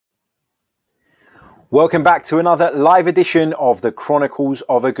Welcome back to another live edition of the Chronicles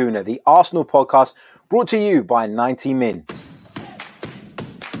of a Gooner, the Arsenal podcast brought to you by 90 Min.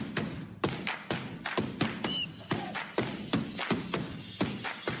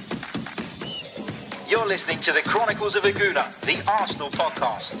 You're listening to the Chronicles of a Gooner, the Arsenal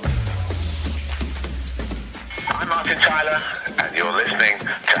podcast. I'm Martin Tyler, and you're listening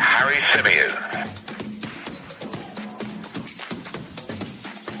to Harry Ceballos.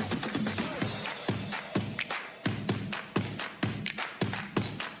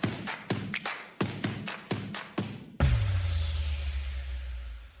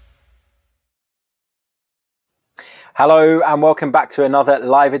 Hello and welcome back to another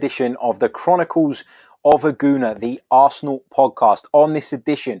live edition of the Chronicles of a Gooner, the Arsenal podcast. On this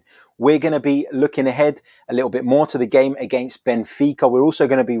edition, we're going to be looking ahead a little bit more to the game against Benfica. We're also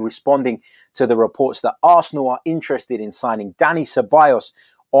going to be responding to the reports that Arsenal are interested in signing Dani Ceballos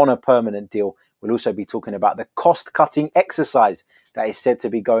on a permanent deal. We'll also be talking about the cost-cutting exercise that is said to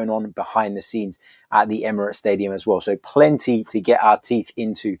be going on behind the scenes at the Emirates Stadium as well. So plenty to get our teeth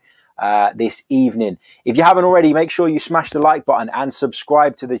into this evening. If you haven't already, make sure you smash the like button and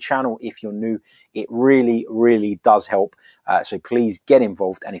subscribe to the channel if you're new. It really does help. So please get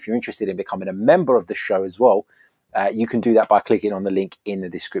involved. And if you're interested in becoming a member of the show as well, you can do that by clicking on the link in the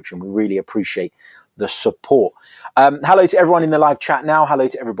description. We really appreciate the support. Hello to everyone in the live chat now. Hello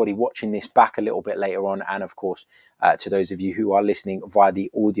to everybody watching this back a little bit later on. And of course, to those of you who are listening via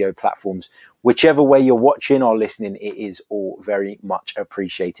the audio platforms, whichever way you're watching or listening, it is all very much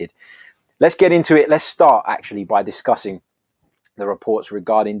appreciated. Let's get into it. Let's start actually by discussing the reports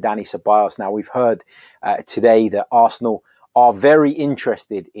regarding Dani Ceballos. Now, we've heard today that Arsenal are very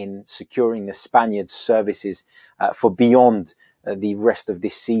interested in securing the Spaniard's services for beyond the rest of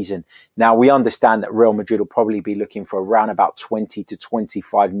this season. Now, we understand that Real Madrid will probably be looking for around about 20 to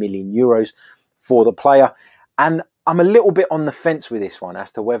 25 million euros for the player. And I'm a little bit on the fence with this one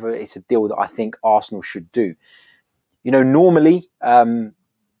as to whether it's a deal that I think Arsenal should do. You know, normally I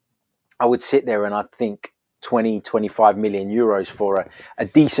would sit there and I'd think 20, 25 million euros for a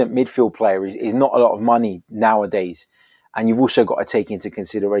decent midfield player is not a lot of money nowadays. And you've also got to take into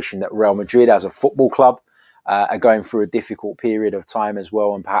consideration that Real Madrid as a football club are going through a difficult period of time as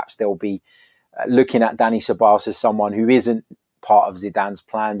well. And perhaps they'll be looking at Dani Ceballos as someone who isn't part of Zidane's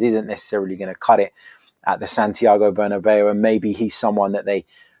plans, isn't necessarily going to cut it at the Santiago Bernabeu. And maybe he's someone that they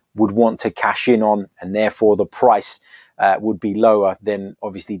would want to cash in on. And therefore the price would be lower than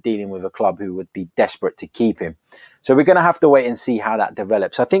obviously dealing with a club who would be desperate to keep him. So we're going to have to wait and see how that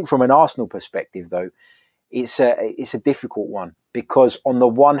develops. I think from an Arsenal perspective, though, it's a difficult one because on the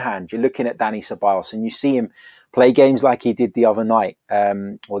one hand, you're looking at Dani Ceballos and you see him play games like he did the other night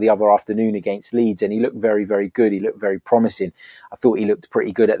or the other afternoon against Leeds, and he looked very good. He looked very promising. I thought he looked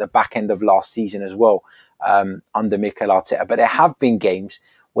pretty good at the back end of last season as well under Mikel Arteta. But there have been games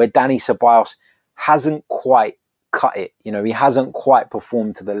where Dani Ceballos hasn't quite cut it. You know, he hasn't quite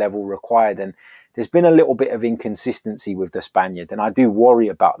performed to the level required, and there's been a little bit of inconsistency with the Spaniard, and I do worry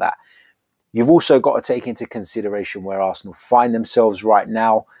about that. You've also got to take into consideration where Arsenal find themselves right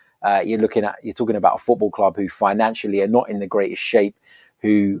now. You're talking about a football club who financially are not in the greatest shape,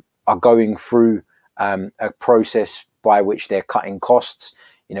 who are going through a process by which they're cutting costs.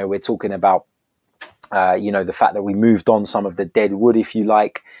 You know, we're talking about, the fact that we moved on some of the dead wood, if you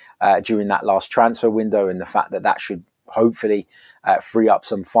like, during that last transfer window, and the fact that that should hopefully free up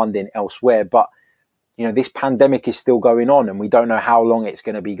some funding elsewhere. But you know, this pandemic is still going on and we don't know how long it's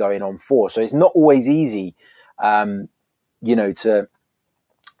going to be going on for. So it's not always easy, to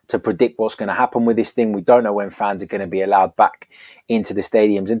predict what's going to happen with this thing. We don't know when fans are going to be allowed back into the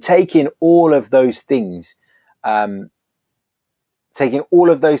stadiums. And taking all of those things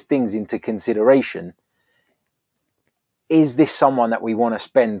into consideration, is this someone that we want to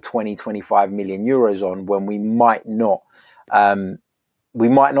spend 20, 25 million euros on when we might not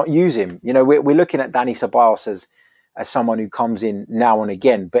use him? You know, we're looking at Dani Ceballos as someone who comes in now and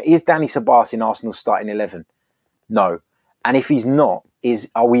again. But is Dani Ceballos in Arsenal's starting 11? No. And if he's not,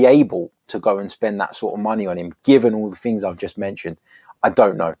 are we able to go and spend that sort of money on him, given all the things I've just mentioned? I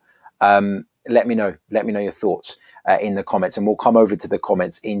don't know. Let me know your thoughts in the comments, and we'll come over to the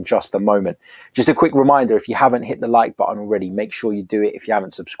comments in just a moment. Just a quick reminder, if you haven't hit the like button already, make sure you do it. If you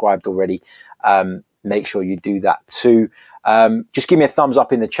haven't subscribed already, make sure you do that too. Just give me a thumbs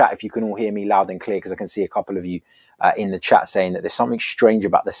up in the chat if you can all hear me loud and clear, because I can see a couple of you in the chat saying that there's something strange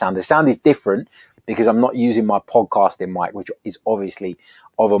about the sound. The sound is different because I'm not using my podcasting mic, which is obviously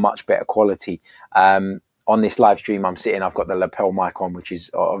of a much better quality. On this live stream I'm sitting, I've got the lapel mic on, which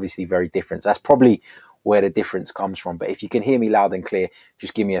is obviously very different. So that's probably where the difference comes from. But if you can hear me loud and clear,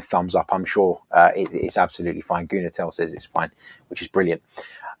 just give me a thumbs up. I'm sure it's absolutely fine. Gunatel says it's fine, which is brilliant.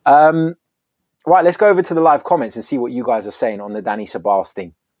 Right, let's go over to the live comments and see what you guys are saying on the Dani Ceballos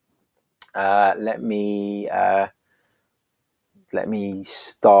thing. Let me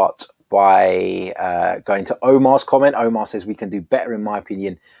start by going to Omar's comment. Omar says, we can do better, in my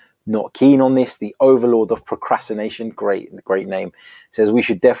opinion. Not keen on this. The overlord of procrastination. Great name. Says we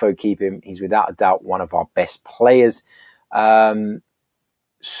should defo keep him. He's without a doubt one of our best players. Super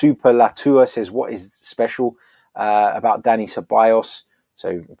Latua says, what is special about Dani Ceballos?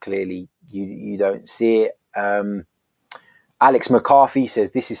 So clearly you don't see it. Alex McCarthy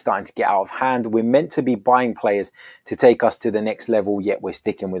says, this is starting to get out of hand. We're meant to be buying players to take us to the next level, yet we're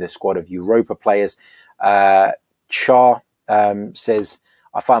sticking with a squad of Europa players. Char says,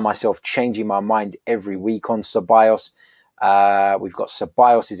 I find myself changing my mind every week on Ceballos. We've got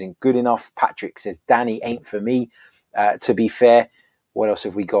Ceballos isn't good enough. Patrick says, Danny ain't for me, to be fair. What else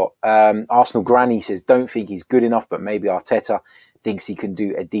have we got? Arsenal Granny says, don't think he's good enough, but maybe Arteta thinks he can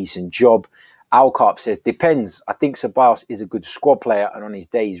do a decent job. Alcarp says, depends. I think Ceballos is a good squad player, and on his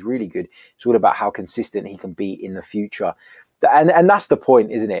day he's really good. It's all about how consistent he can be in the future. And that's the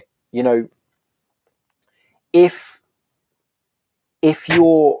point, isn't it? You know, if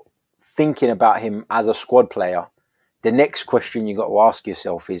you're thinking about him as a squad player, the next question you got to ask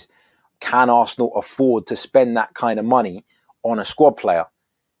yourself is, can Arsenal afford to spend that kind of money on a squad player?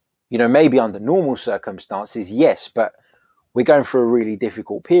 You know, maybe under normal circumstances, yes, but we're going through a really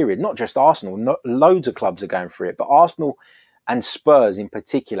difficult period. Not just Arsenal, loads of clubs are going through it, but Arsenal and Spurs in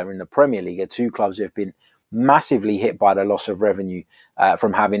particular in the Premier League are two clubs who have been massively hit by the loss of revenue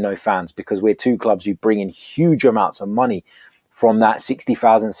from having no fans, because we're two clubs who bring in huge amounts of money from that.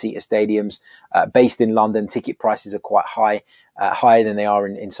 60,000 seater stadiums based in London. Ticket prices are quite high, higher than they are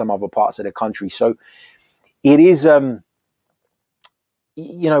in some other parts of the country. So it is, you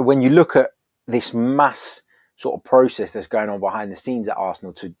know, when you look at this mass sort of process that's going on behind the scenes at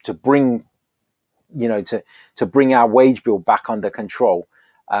Arsenal to bring, you know, to bring our wage bill back under control,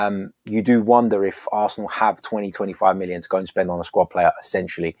 you do wonder if Arsenal have 20-25 million to go and spend on a squad player,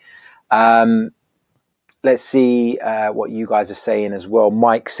 essentially. Let's see what you guys are saying as well.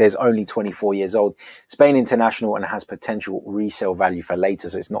 Mike says, only 24 years old, Spain international, and has potential resale value for later,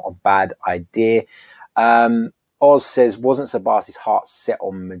 so it's not a bad idea. Oz says, wasn't Ceballos' heart set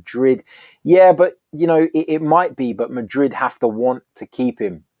on Madrid? Yeah, but, you know, it might be, but Madrid have to want to keep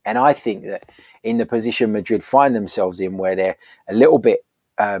him. And I think that in the position Madrid find themselves in, where they're a little bit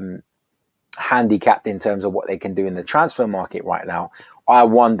handicapped in terms of what they can do in the transfer market right now, I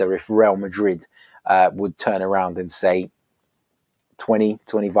wonder if Real Madrid would turn around and say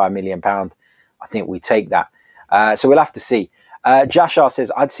 20-25 million pound. I think we take that. So we'll have to see. Jashar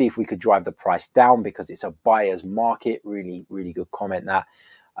says, I'd see if we could drive the price down because it's a buyer's market. Really, really good comment, that.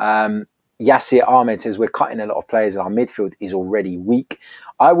 Yasir Ahmed says, we're cutting a lot of players and our midfield is already weak.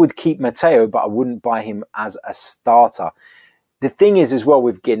 I would keep Mateo, but I wouldn't buy him as a starter. The thing is as well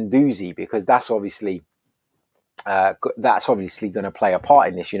with Guendouzi, because that's obviously going to play a part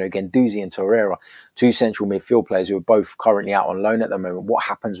in this. You know, Guendouzi and Torreira, two central midfield players who are both currently out on loan at the moment. What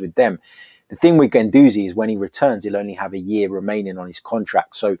happens with them? The thing with Guendouzi is when he returns, he'll only have a year remaining on his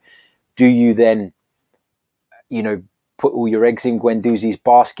contract. So do you then, you know, put all your eggs in Guendouzi's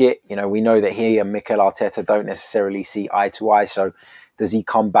basket? You know, we know that he and Mikel Arteta don't necessarily see eye to eye. So does he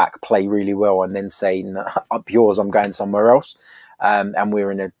come back, play really well, and then say, no, up yours, I'm going somewhere else? And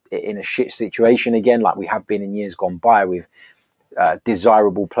we're in a shit situation again, like we have been in years gone by, with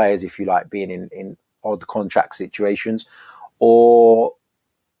desirable players, if you like, being in odd contract situations? Or,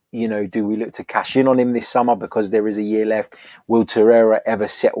 you know, do we look to cash in on him this summer because there is a year left? Will Torreira ever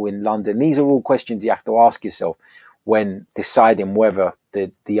settle in London? These are all questions you have to ask yourself when deciding whether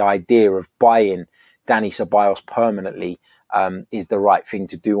the idea of buying Dani Ceballos permanently is the right thing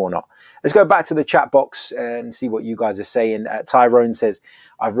to do or not. Let's go back to the chat box and see what you guys are saying. Tyrone says,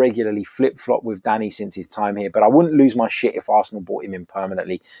 I've regularly flip-flopped with Dani since his time here, but I wouldn't lose my shit if Arsenal bought him in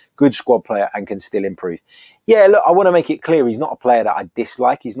permanently. Good squad player and can still improve. Yeah, look, I want to make it clear, he's not a player that I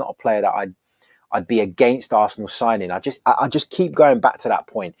dislike. He's not a player that I'd be against Arsenal signing. I just keep going back to that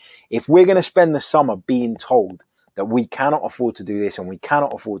point. If we're going to spend the summer being told that we cannot afford to do this and we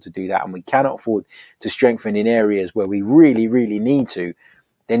cannot afford to do that and we cannot afford to strengthen in areas where we really, really need to,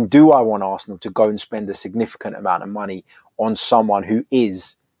 then do I want Arsenal to go and spend a significant amount of money on someone who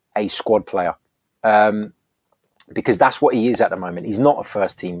is a squad player? Because that's what he is at the moment. He's not a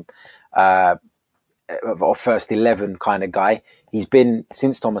first team or first 11 kind of guy. He's been,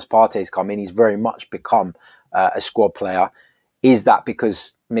 since Thomas Partey's come in, he's very much become a squad player. Is that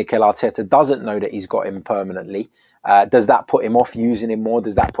because Mikel Arteta doesn't know that he's got him permanently, does that put him off using him more?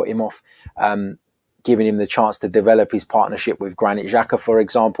 Does that put him off giving him the chance to develop his partnership with Granit Xhaka, for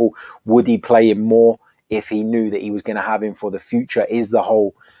example? Would he play him more if he knew that he was going to have him for the future? Is the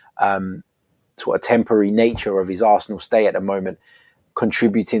whole sort of temporary nature of his Arsenal stay at the moment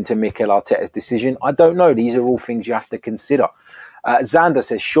contributing to Mikel Arteta's decision? I don't know. These are all things you have to consider. Xander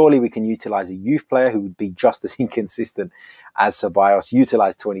says, surely we can utilise a youth player who would be just as inconsistent as Ceballos,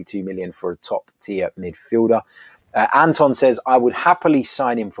 utilise 22 million for a top tier midfielder. Anton says, I would happily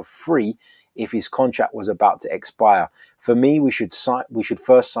sign him for free if his contract was about to expire. For me, we should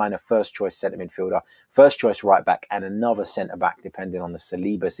first sign a first choice centre midfielder, first choice right back, and another centre back, depending on the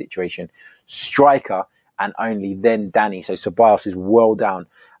Saliba situation, striker, and only then Danny. So Ceballos is well down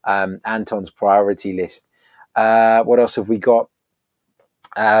Anton's priority list. What else have we got?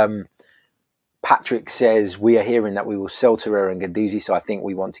 Patrick says, we are hearing that we will sell Torreira and Guendouzi, so I think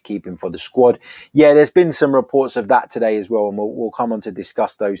we want to keep him for the squad. Yeah, there's been some reports of that today as well, and we'll come on to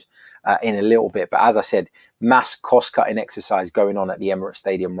discuss those in a little bit. But as I said, mass cost-cutting exercise going on at the Emirates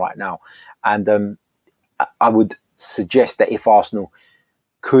Stadium right now. And I would suggest that if Arsenal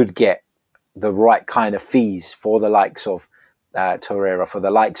could get the right kind of fees for the likes of Torreira, for the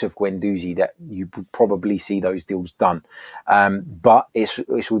likes of Guendouzi, that you would probably see those deals done. But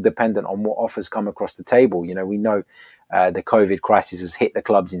it's all dependent on what offers come across the table. You know, we know the COVID crisis has hit the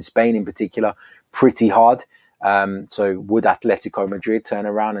clubs in Spain in particular pretty hard. So would Atletico Madrid turn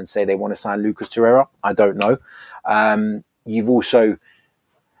around and say they want to sign Lucas Torreira? I don't know. You've also,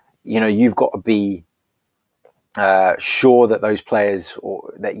 you've got to be sure that those players,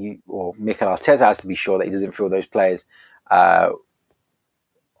 or Mikel Arteta has to be sure that he doesn't feel those players are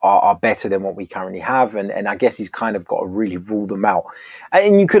better than what we currently have, and I guess he's kind of got to really rule them out.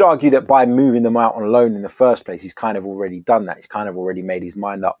 And you could argue that by moving them out on loan in the first place, he's kind of already done that. He's kind of already made his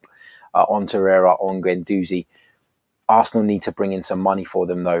mind up on Torreira, on Guendouzi. Arsenal need to bring in some money for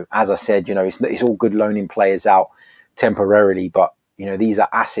them, though. As I said, it's all good loaning players out temporarily, but these are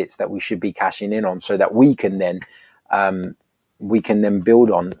assets that we should be cashing in on, so that we can then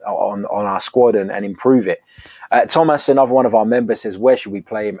build on our squad and improve it. Thomas, another one of our members, says, where should we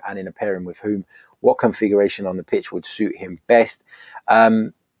play him and in a pairing with whom? What configuration on the pitch would suit him best?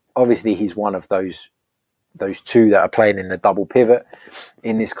 Obviously, he's one of those two that are playing in the double pivot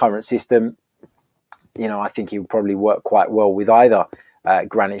in this current system. I think he would probably work quite well with either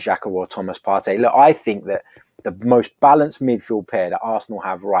Granit Xhaka or Thomas Partey. Look, I think that the most balanced midfield pair that Arsenal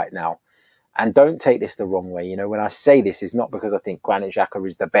have right now, and don't take this the wrong way, when I say this, it's not because I think Granit Xhaka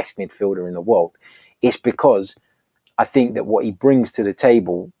is the best midfielder in the world. It's because I think that what he brings to the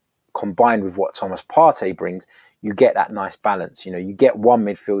table, combined with what Thomas Partey brings, you get that nice balance. You get one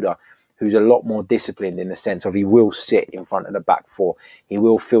midfielder who's a lot more disciplined in the sense of he will sit in front of the back four. He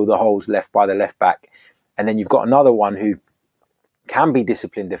will fill the holes left by the left back. And then you've got another one who can be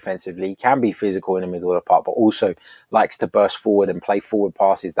disciplined defensively, can be physical in the middle of the park, but also likes to burst forward and play forward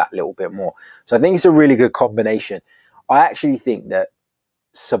passes that little bit more. So I think it's a really good combination. I actually think that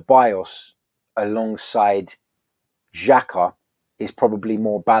Ceballos alongside Xhaka is probably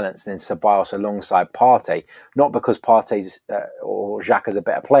more balanced than Ceballos alongside Partey. Not because Partey's or Xhaka's a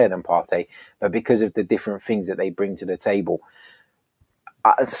better player than Partey, but because of the different things that they bring to the table.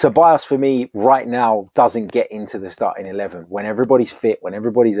 Ceballos, for me, right now, doesn't get into the starting 11. When everybody's fit, when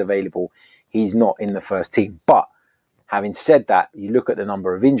everybody's available, he's not in the first team. But having said that, you look at the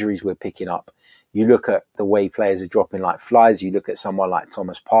number of injuries we're picking up. You look at the way players are dropping like flies. You look at someone like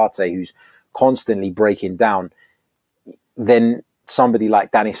Thomas Partey, who's constantly breaking down. Then somebody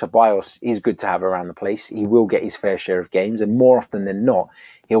like Dani Ceballos is good to have around the place. He will get his fair share of games. And more often than not,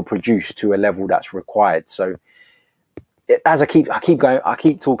 he'll produce to a level that's required. So, as I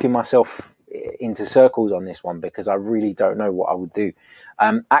keep talking myself into circles on this one because I really don't know what I would do.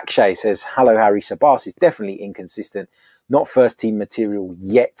 Akshay says, hello, Harry. Ceballos is definitely inconsistent, not first team material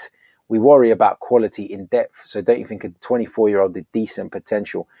yet. We worry about quality in depth. So don't you think a 24-year-old with decent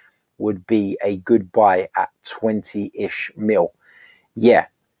potential would be a good buy at 20-ish mil? Yeah,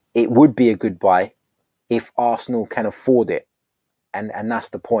 it would be a good buy if Arsenal can afford it. And that's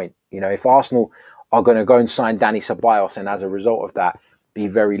the point. If Arsenal are going to go and sign Dani Ceballos and as a result of that be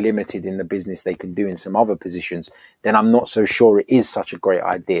very limited in the business they can do in some other positions, then I'm not so sure it is such a great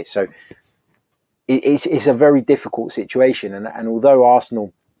idea. So it's a very difficult situation. And although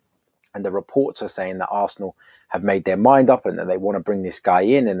Arsenal, and the reports are saying that Arsenal have made their mind up and that they want to bring this guy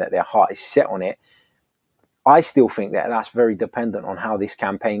in and that their heart is set on it, I still think that that's very dependent on how this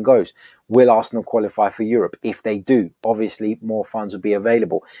campaign goes. Will Arsenal qualify for Europe? If they do, obviously more funds will be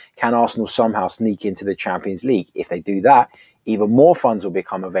available. Can Arsenal somehow sneak into the Champions League? If they do that, even more funds will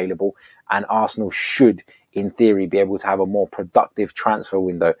become available, and Arsenal should, in theory, be able to have a more productive transfer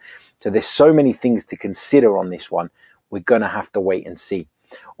window. So there's so many things to consider on this one. We're going to have to wait and see.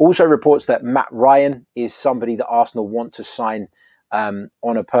 Also reports that Matt Ryan is somebody that Arsenal want to sign on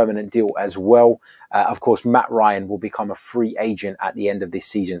a permanent deal as well. Of course, Matt Ryan will become a free agent at the end of this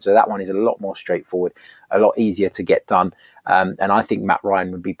season. So that one is a lot more straightforward, a lot easier to get done. And I think Matt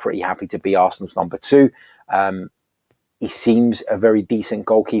Ryan would be pretty happy to be Arsenal's number 2. He seems a very decent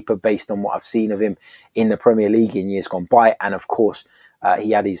goalkeeper based on what I've seen of him in the Premier League in years gone by. And of course,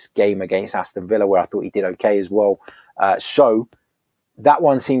 he had his game against Aston Villa where I thought he did okay as well. So that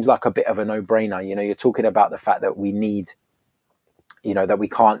one seems like a bit of a no-brainer. You know, you're talking about the fact that we need, you know, that we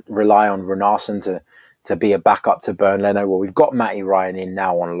can't rely on Runarsson to be a backup to Bernd Leno. Well, we've got Matty Ryan in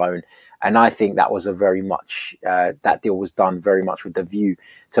now on loan. And I think that was a very much, that deal was done very much with the view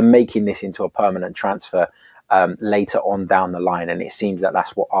to making this into a permanent transfer later on down the line. And it seems that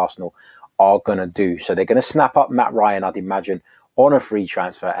that's what Arsenal are going to do. So they're going to snap up Matt Ryan, I'd imagine, on a free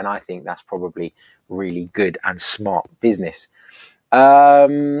transfer. And I think that's probably really good and smart business.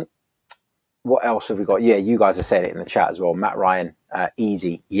 What else have we got? Yeah, you guys are saying it in the chat as well. Matt Ryan,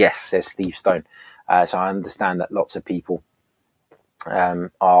 easy. Yes, says Steve Stone. So I understand that lots of people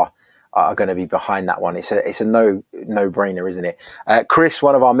are going to be behind that one. It's a no-brainer, isn't it? Chris,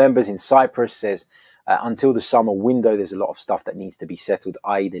 one of our members in Cyprus, says, until the summer window, there's a lot of stuff that needs to be settled,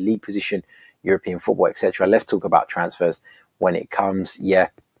 i.e. the league position, European football, etc. Let's talk about transfers when it comes. Yeah,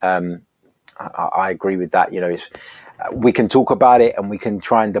 I agree with that. You know, we can talk about it and we can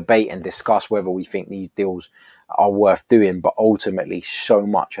try and debate and discuss whether we think these deals are worth doing. But ultimately, so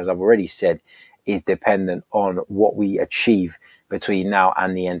much, as I've already said, is dependent on what we achieve between now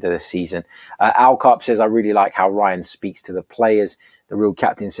and the end of the season. Al Cup says, I really like how Ryan speaks to the players. The real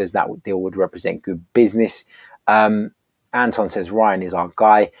captain says that deal would represent good business. Anton says, Ryan is our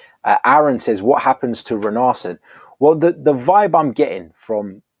guy. Aaron says, what happens to Runarsson? Well, the vibe I'm getting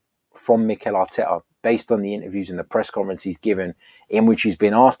from Mikel Arteta, based on the interviews and the press conference he's given in which he's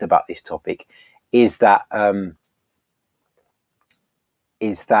been asked about this topic, is that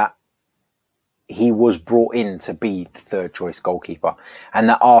he was brought in to be the third choice goalkeeper, and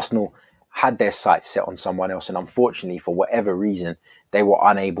that Arsenal had their sights set on someone else. And unfortunately, for whatever reason, they were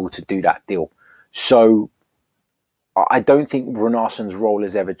unable to do that deal. So I don't think Runarsson's role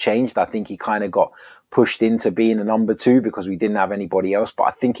has ever changed. I think he kind of got pushed into being a number 2 because we didn't have anybody else. But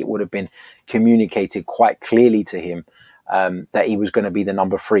I think it would have been communicated quite clearly to him that he was going to be the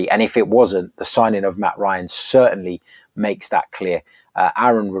number 3. And if it wasn't, the signing of Matt Ryan certainly makes that clear.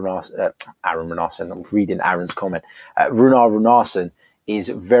 Aaron Runarsson, I'm reading Aaron's comment. Runar Runarsson is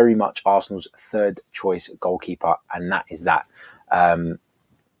very much Arsenal's third choice goalkeeper. And that is that.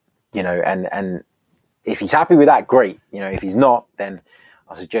 You know, and if he's happy with that, great. You know, if he's not, then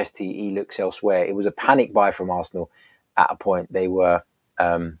I suggest he looks elsewhere. It was a panic buy from Arsenal at a point. They were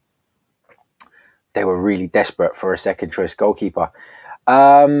really desperate for a second choice goalkeeper.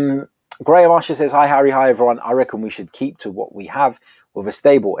 Graham Usher says, hi, Harry. Hi, everyone. I reckon we should keep to what we have with a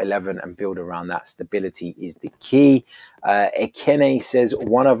stable 11 and build around that. Stability is the key. Ekene says,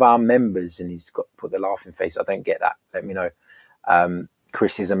 one of our members, and he's got put the laughing face. I don't get that. Let me know.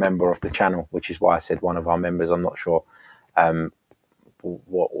 Chris is a member of the channel, which is why I said one of our members. I'm not sure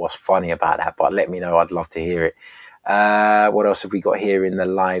what was funny about that, but let me know. I'd love to hear it. What else have we got here in the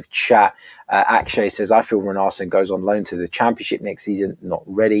live chat? Akshay says, I feel Runarsson goes on loan to the Championship next season. Not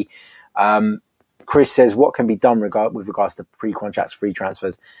ready. Chris says, what can be done with regards to pre-contracts, free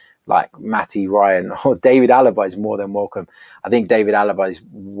transfers like Matty Ryan or David Alaba is more than welcome. I think David Alaba is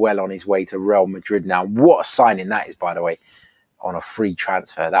well on his way to Real Madrid now. What a signing that is, by the way, on a free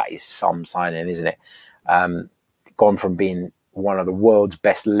transfer. That is some signing, isn't it? Gone from being one of the world's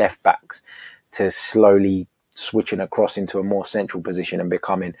best left backs to slowly switching across into a more central position and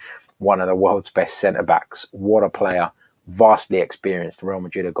becoming one of the world's best centre backs. What a player. Vastly experienced. Real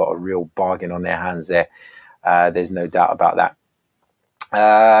Madrid have got a real bargain on their hands there. There's no doubt about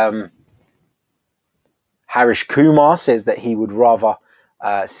that. Harish Kumar says that he would rather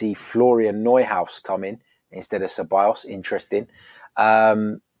see Florian Neuhaus come in instead of Ceballos. Interesting.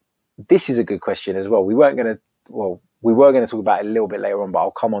 This is a good question as well. We were going to talk about it a little bit later on, but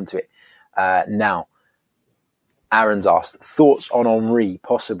I'll come on to it now. Aaron's asked, thoughts on Henry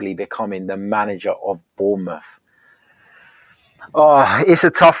possibly becoming the manager of Bournemouth? Oh, it's a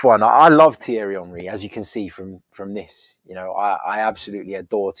tough one. I love Thierry Henry, as you can see from this. You know, I absolutely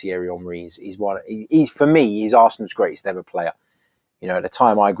adore Thierry Henry. He's for me, he's Arsenal's greatest ever player. You know, at the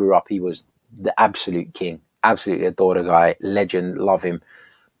time I grew up, he was the absolute king. Absolutely adore the guy. Legend, love him.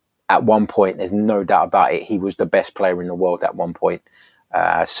 at one point, there's no doubt about it, he was the best player in the world at one point.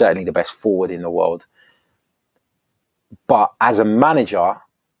 Certainly the best forward in the world. But as a manager,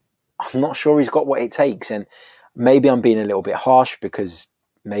 I'm not sure he's got what it takes. And maybe I'm being a little bit harsh because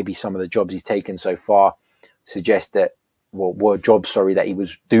maybe some of the jobs he's taken so far suggest that were jobs, that he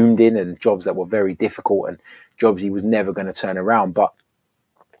was doomed in, and jobs that were very difficult and jobs he was never going to turn around. But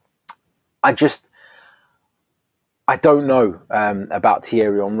I don't know about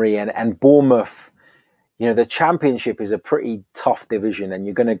Thierry Henry and Bournemouth. The Championship is a pretty tough division, and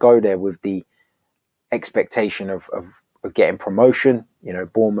you're going to go there with the expectation of getting promotion.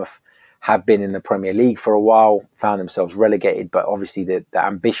 Bournemouth have been in the Premier League for a while, found themselves relegated, but obviously the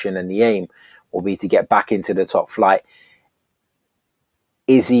ambition and the aim will be to get back into the top flight.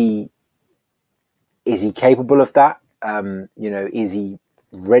 Is he capable of that? Is he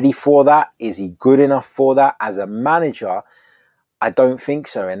ready for that? Is he good enough for that? As a manager, I don't think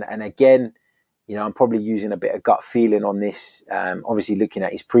so. And again, I'm probably using a bit of gut feeling on this, obviously looking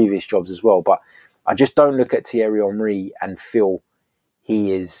at his previous jobs as well, but I just don't look at Thierry Henry and feel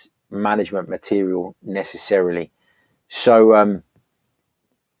he is management material necessarily. So, I'm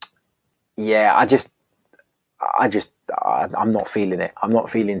not feeling it. I'm not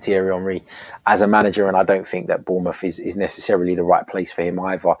feeling Thierry Henry as a manager, and I don't think that Bournemouth is necessarily the right place for him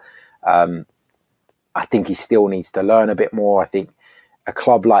either. I think he still needs to learn a bit more. I think a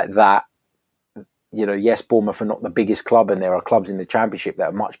club like that, yes, Bournemouth are not the biggest club, and there are clubs in the Championship that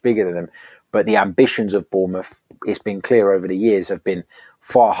are much bigger than them, but the ambitions of Bournemouth, it's been clear over the years, have been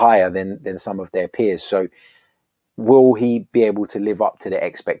far higher than some of their peers. So will he be able to live up to the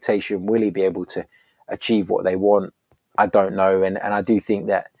expectation? Will he be able to achieve what they want? I don't know. And I do think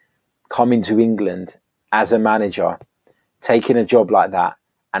that coming to England as a manager, taking a job like that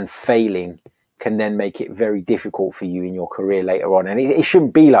and failing can then make it very difficult for you in your career later on. And it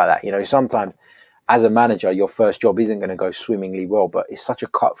shouldn't be like that. Sometimes as a manager, your first job isn't going to go swimmingly well, but it's such a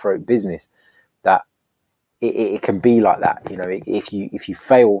cutthroat business that it can be like that. If you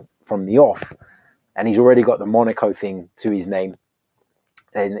fail from the off, and he's already got the Monaco thing to his name,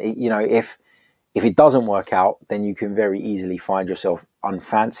 then, if it doesn't work out, then you can very easily find yourself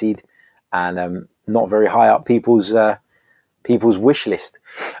unfancied and not very high up people's wish list.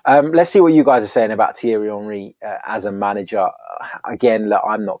 Let's see what you guys are saying about Thierry Henry as a manager. Again, look,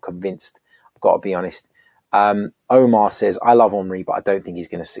 I'm not convinced. I've got to be honest. Omar says, I love Henry, but I don't think he's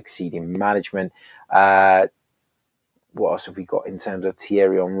going to succeed in management. What else have we got in terms of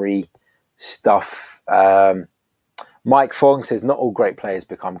Thierry Henry stuff? Mike Fong says, not all great players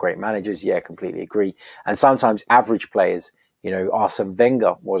become great managers. Yeah, completely agree. And sometimes average players, Arsene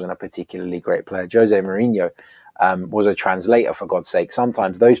Wenger wasn't a particularly great player. Jose Mourinho was a translator, for God's sake.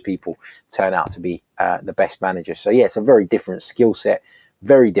 Sometimes those people turn out to be the best managers. So yeah, it's a very different skill set,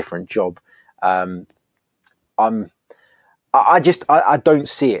 very different job. I don't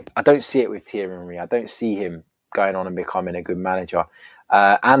see it. I don't see it with Thierry Henry. I don't see him going on and becoming a good manager.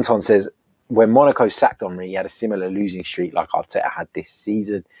 Anton says, when Monaco sacked Henry, he had a similar losing streak like Arteta had this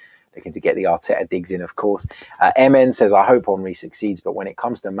season. Looking to get the Arteta digs in, of course. MN says, I hope Henry succeeds, but when it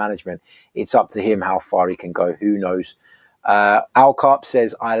comes to management, it's up to him how far he can go. Who knows? Alcarp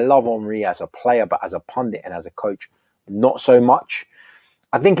says, I love Henry as a player, but as a pundit and as a coach, not so much.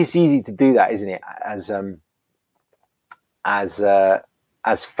 I think it's easy to do that, isn't it?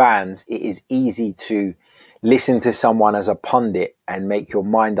 As fans, it is easy to listen to someone as a pundit and make your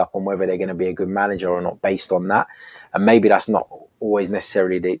mind up on whether they're going to be a good manager or not based on that. And maybe that's not always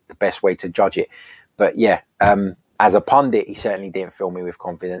necessarily the best way to judge it. But yeah, as a pundit, he certainly didn't fill me with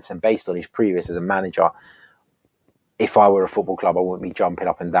confidence. And based on his previous as a manager, if I were a football club, I wouldn't be jumping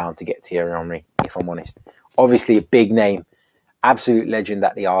up and down to get Thierry Henry, if I'm honest. Obviously, a big name, absolute legend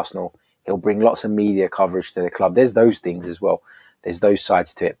at the Arsenal. He'll bring lots of media coverage to the club. There's those things as well. There's those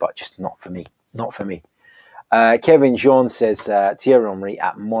sides to it, but just not for me. Not for me. Kevin Jean says, Thierry Henry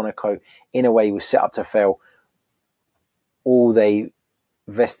at Monaco, in a way, was set up to fail. All their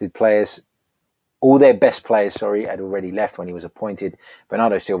best players, had already left when he was appointed.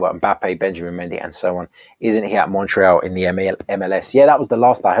 Bernardo Silva, Mbappe, Benjamin Mendy, and so on. Isn't he at Montreal in the MLS? Yeah, that was the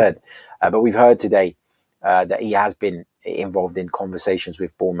last I heard. But we've heard today that he has been involved in conversations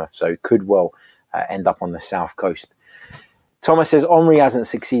with Bournemouth, so could well end up on the south coast. Thomas says, Henry hasn't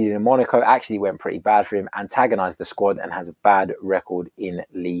succeeded in Monaco. Actually went pretty bad for him. Antagonised the squad and has a bad record in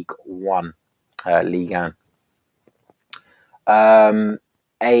League One. Ligue 1.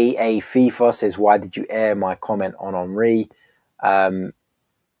 AA FIFA says, why did you air my comment on Henry? I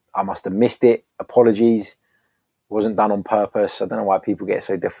must have missed it. Apologies. It wasn't done on purpose. I don't know why people get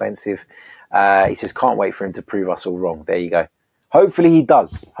so defensive. He says, can't wait for him to prove us all wrong. There you go. hopefully he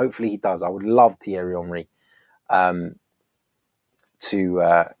does. Hopefully he does. I would love Thierry Henry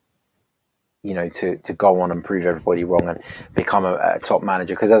to go on and prove everybody wrong and become a top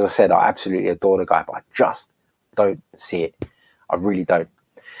manager. Because as I said, I absolutely adore the guy, but I just don't see it. I really don't.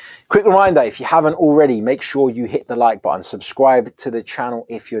 Quick reminder, if you haven't already, make sure you hit the like button, subscribe to the channel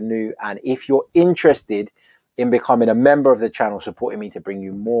if you're new, and if you're interested in becoming a member of the channel, supporting me to bring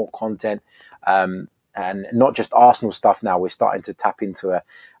you more content, and not just Arsenal stuff now. We're starting to tap into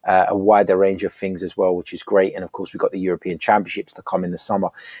a wider range of things as well, which is great. And of course, we've got the European Championships to come in the summer.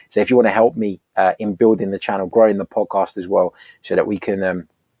 So if you want to help me in building the channel, growing the podcast as well, so that we can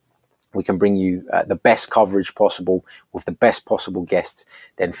bring you the best coverage possible with the best possible guests,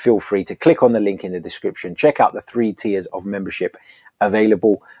 then feel free to click on the link in the description. Check out the 3 tiers of membership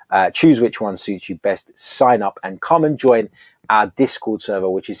available. Choose which one suits you best. Sign up and come and join our Discord server,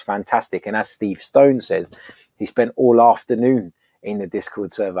 which is fantastic. And as Steve Stone says, he spent all afternoon in the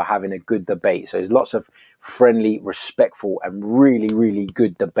Discord server having a good debate. So there's lots of friendly, respectful, and really, really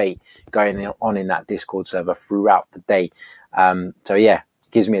good debate going on in that Discord server throughout the day. So yeah,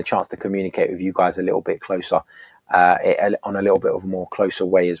 gives me a chance to communicate with you guys a little bit closer, on a little bit of a more closer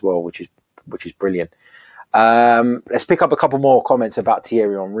way as well, which is brilliant. Let's pick up a couple more comments about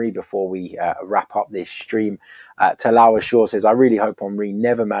Thierry Henry before we wrap up this stream. Talawa Shaw says, I really hope Henry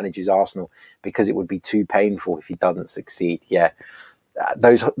never manages Arsenal because it would be too painful if he doesn't succeed. Yeah,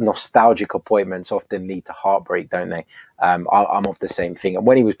 those nostalgic appointments often lead to heartbreak, don't they? I'm of the same thing. And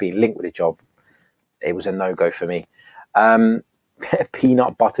when he was being linked with a job, it was a no-go for me.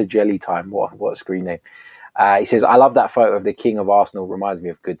 Peanut butter jelly time. What a screen name. He says, I love that photo of the king of Arsenal. Reminds me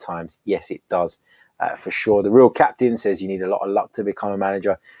of good times. Yes, it does. For sure. The real captain says you need a lot of luck to become a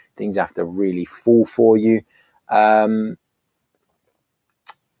manager. Things have to really fall for you. What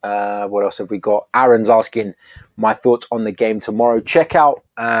else have we got? Aaron's asking my thoughts on the game tomorrow. Check out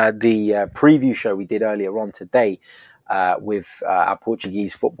the preview show we did earlier on today with our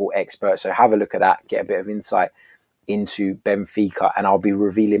Portuguese football expert. So have a look at that. Get a bit of insight into Benfica, and I'll be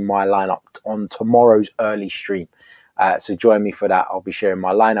revealing my lineup on tomorrow's early stream. So join me for that. I'll be sharing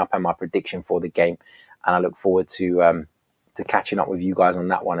my lineup and my prediction for the game, and I look forward to catching up with you guys on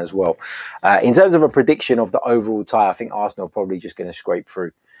that one as well. In terms of a prediction of the overall tie, I think Arsenal are probably just going to scrape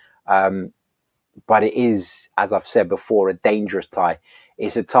through. But it is, as I've said before, a dangerous tie.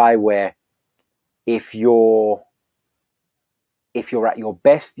 It's a tie where if you're at your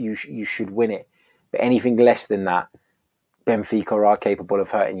best, you should win it. But anything less than that, Benfica are capable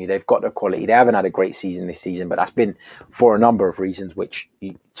of hurting you. They've got the quality. They haven't had a great season this season, but that's been for a number of reasons, which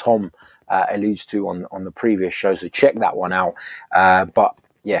Tom alludes to on the previous show. So check that one out. But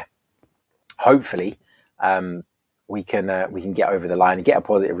yeah, hopefully we can get over the line and get a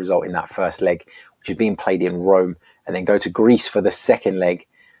positive result in that first leg, which is being played in Rome, and then go to Greece for the second leg.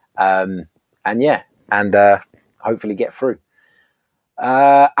 And hopefully get through.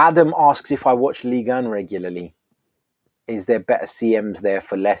 Adam asks if I watch Ligue 1 regularly. Is there better CMs there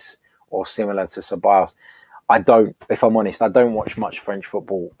for less or similar to Ceballos? I don't, if I'm honest, I don't watch much French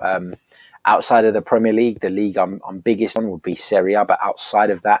football. Outside of the Premier League, the league I'm biggest on would be Serie A, but outside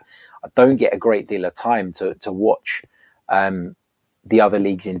of that, I don't get a great deal of time to watch the other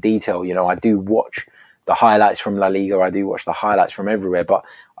leagues in detail. You know, I do watch the highlights from La Liga, I do watch the highlights from everywhere, but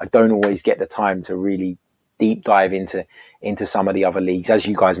I don't always get the time to really deep dive into some of the other leagues. As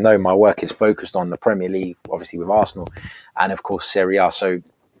you guys know, my work is focused on the Premier League, obviously with Arsenal, and of course Serie A. So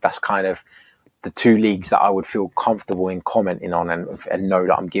that's kind of the two leagues that I would feel comfortable in commenting on and know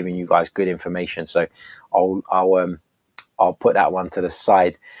that I'm giving you guys good information. So I'll put that one to the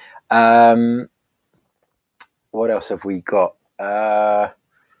side. What else have we got?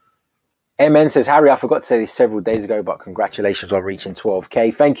 MN says, Harry, I forgot to say this several days ago, but congratulations on reaching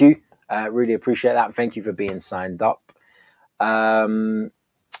 12k. Thank you. Really appreciate that. Thank you for being signed up.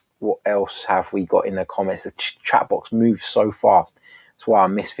 What else have we got in the comments? The chat box moves so fast. That's why I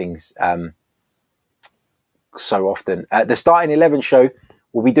miss things so often. The Starting 11 show,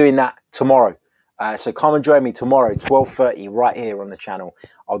 we'll be doing that tomorrow. So come and join me tomorrow, 12:30, right here on the channel.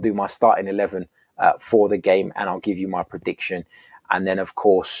 I'll do my Starting 11 for the game, and I'll give you my prediction. And then, of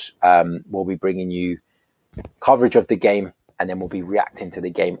course, we'll be bringing you coverage of the game, and then we'll be reacting to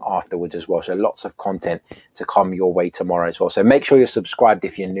the game afterwards as well. So lots of content to come your way tomorrow as well. So make sure you're subscribed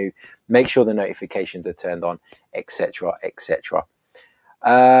if you're new. Make sure the notifications are turned on, etc., etc.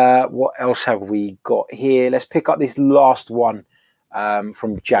 What else have we got here? Let's pick up this last one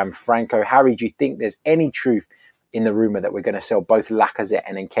from Gianfranco. Harry, do you think there's any truth in the rumour that we're going to sell both Lacazette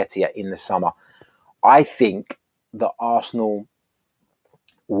and Nketiah in the summer? I think that Arsenal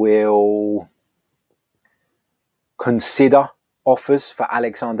will consider offers for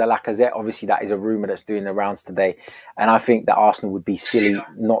Alexander Lacazette. Obviously, that is a rumour that's doing the rounds today, and I think that Arsenal would be silly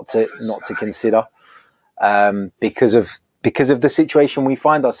not to consider because of the situation we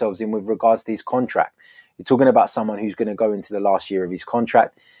find ourselves in with regards to his contract. You're talking about someone who's going to go into the last year of his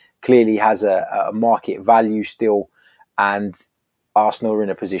contract, clearly has a market value still, and Arsenal are in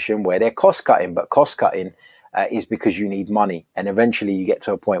a position where they're cost cutting, but cost cutting is because you need money, and eventually you get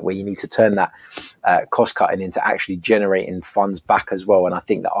to a point where you need to turn that cost cutting into actually generating funds back as well. And I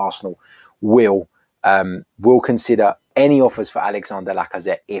think that Arsenal will consider any offers for Alexander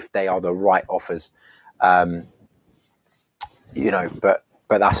Lacazette if they are the right offers. But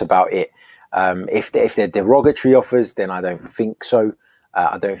that's about it. If they're derogatory offers, then I don't think so.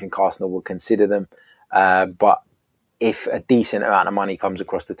 I don't think Arsenal will consider them. But if a decent amount of money comes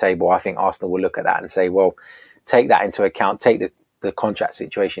across the table, I think Arsenal will look at that and say, well, take that into account, take the contract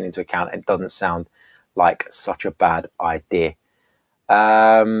situation into account. It doesn't sound like such a bad idea.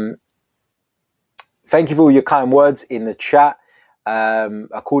 Thank you for all your kind words in the chat.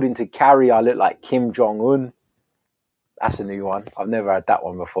 According to Carrie, I look like Kim Jong-un. That's a new one. I've never had that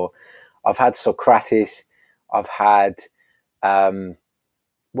one before. I've had Socrates. I've had... what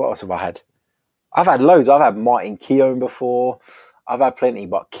else have I had? I've had loads. I've had Martin Keown before. I've had plenty,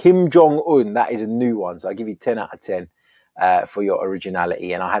 but Kim Jong-un, that is a new one. So I give you 10 out of 10 for your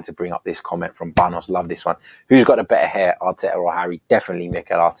originality. And I had to bring up this comment from Banos. Love this one. Who's got the better hair, Arteta or Harry? Definitely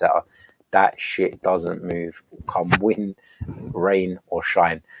Mikel Arteta. That shit doesn't move. Come wind, rain or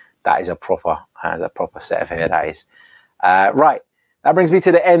shine. That is a proper set of hair, that is. Right. That brings me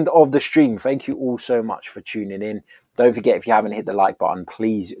to the end of the stream. Thank you all so much for tuning in. Don't forget, if you haven't hit the like button,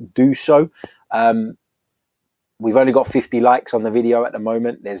 please do so. We've only got 50 likes on the video at the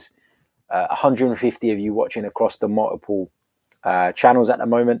moment. There's 150 of you watching across the multiple channels at the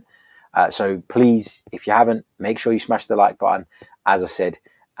moment. So please, if you haven't, make sure you smash the like button, as I said.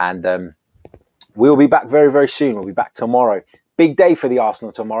 And we'll be back very, very soon. We'll be back tomorrow. Big day for the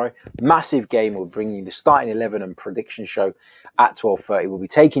Arsenal tomorrow. Massive game. We'll bring you the starting 11 and prediction show at 12:30. We'll be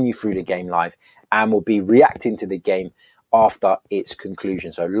taking you through the game live, and we'll be reacting to the game after its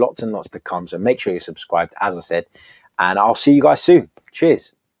conclusion. So lots and lots to come. So make sure you're subscribed, as I said, and I'll see you guys soon.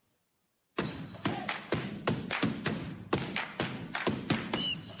 Cheers.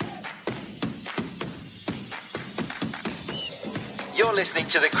 You're listening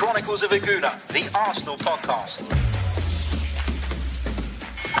to the Chronicles of Aguna, the Arsenal podcast.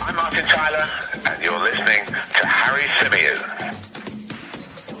 I'm Martin Tyler, and you're listening to Harry Symeou.